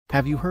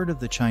Have you heard of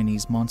the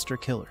Chinese monster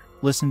killer?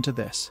 Listen to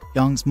this.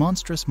 Yang's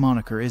monstrous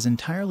moniker is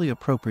entirely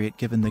appropriate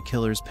given the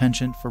killer's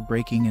penchant for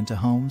breaking into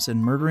homes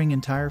and murdering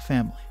entire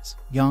families.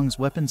 Yang's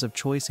weapons of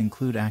choice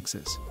include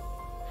axes,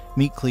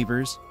 meat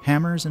cleavers,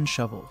 hammers, and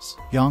shovels.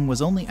 Yang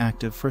was only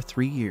active for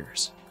 3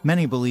 years.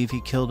 Many believe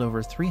he killed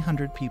over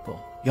 300 people.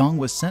 Yang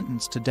was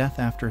sentenced to death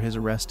after his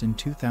arrest in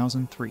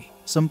 2003.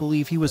 Some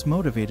believe he was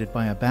motivated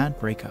by a bad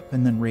breakup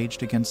and then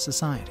raged against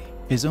society.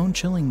 His own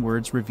chilling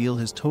words reveal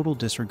his total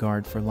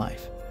disregard for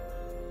life.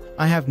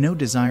 I have no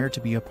desire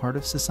to be a part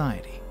of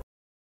society.